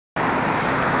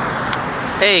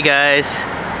Hey guys,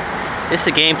 it's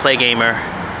the Gameplay Gamer.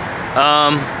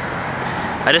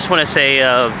 I just want to say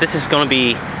this is going to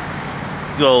be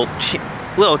channel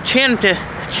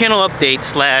update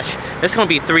slash. It's going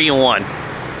to be 3-in-1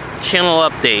 channel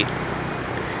update.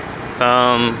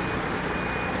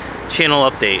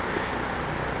 Channel update.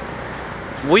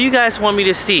 What do you guys want me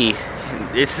to see?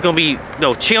 It's going to be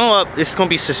channel up. It's going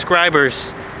to be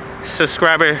subscribers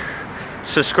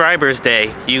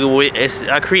Day.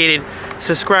 I created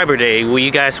Subscriber Day where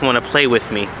you guys want to play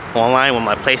with me online with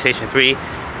my PlayStation 3,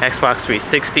 Xbox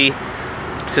 360.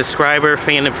 Subscriber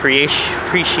Fan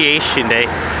Appreciation Day,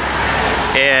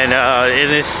 and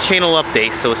it's channel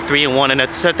update. So it's 3-in-1, and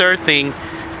that's the third thing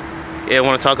I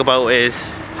want to talk about is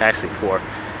actually 4.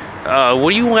 What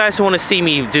do you guys want to see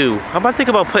me do? I'm about to think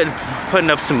about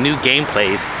putting up some new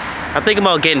gameplays. I'm thinking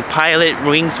about getting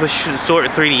Pilotwings with sort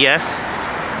of 3DS.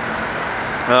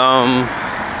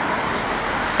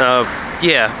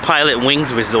 Yeah,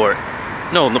 Pilotwings Resort.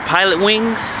 No, the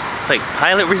Pilotwings, like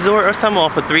Pilot Resort or something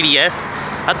off of 3DS.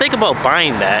 I think about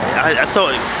buying that. I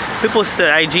thought people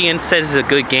said IGN says it's a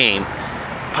good game.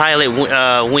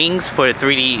 Wings for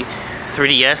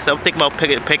 3DS. I'm thinking about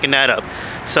picking that up.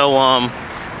 So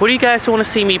what do you guys want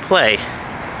to see me play?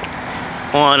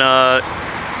 On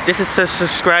this is a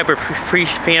Subscriber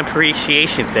Fan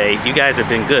Appreciation Day. You guys have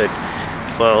been good.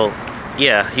 Well,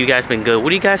 yeah, you guys been good. What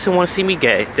do you guys want to see me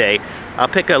get today? I'll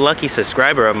pick a lucky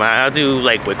subscriber of mine. I'll do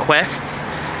like requests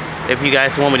if you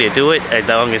guys want me to do it, as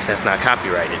long as that's not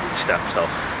copyrighted and stuff. So,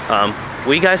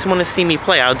 what you guys want to see me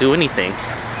play? I'll do anything.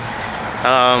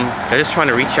 I'm just trying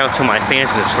to reach out to my fans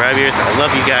and subscribers. I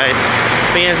love you guys,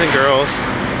 fans and girls.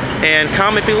 And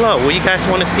comment below what you guys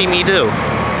want to see me do.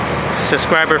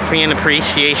 Subscriber Fan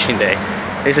Appreciation Day.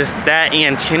 This is that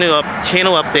and channel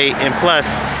update, and plus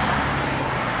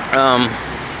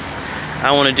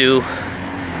I want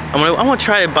to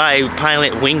try to buy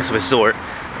Pilotwings Resort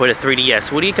for the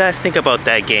 3DS. What do you guys think about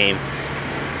that game?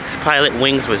 It's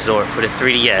Pilotwings Resort for the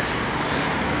 3DS.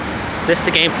 This is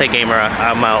the Gameplay Gamer.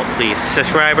 I'm out. Please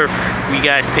subscriber. You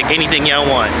guys pick anything y'all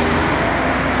want.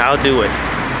 I'll do it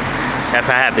if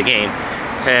I have the game.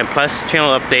 And plus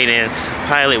channel update and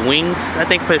Pilotwings. I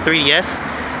think for the 3DS.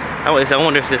 I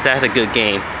wonder if that's a good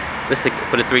game.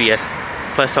 For the 3DS.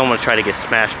 Plus, I want to try to get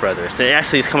Smash Brothers. It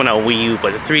actually is coming out Wii U,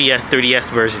 but the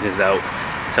 3DS version is out.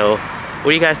 So,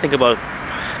 what do you guys think about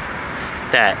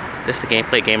that? This is the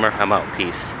Gameplay Gamer. I'm out.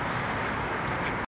 Peace.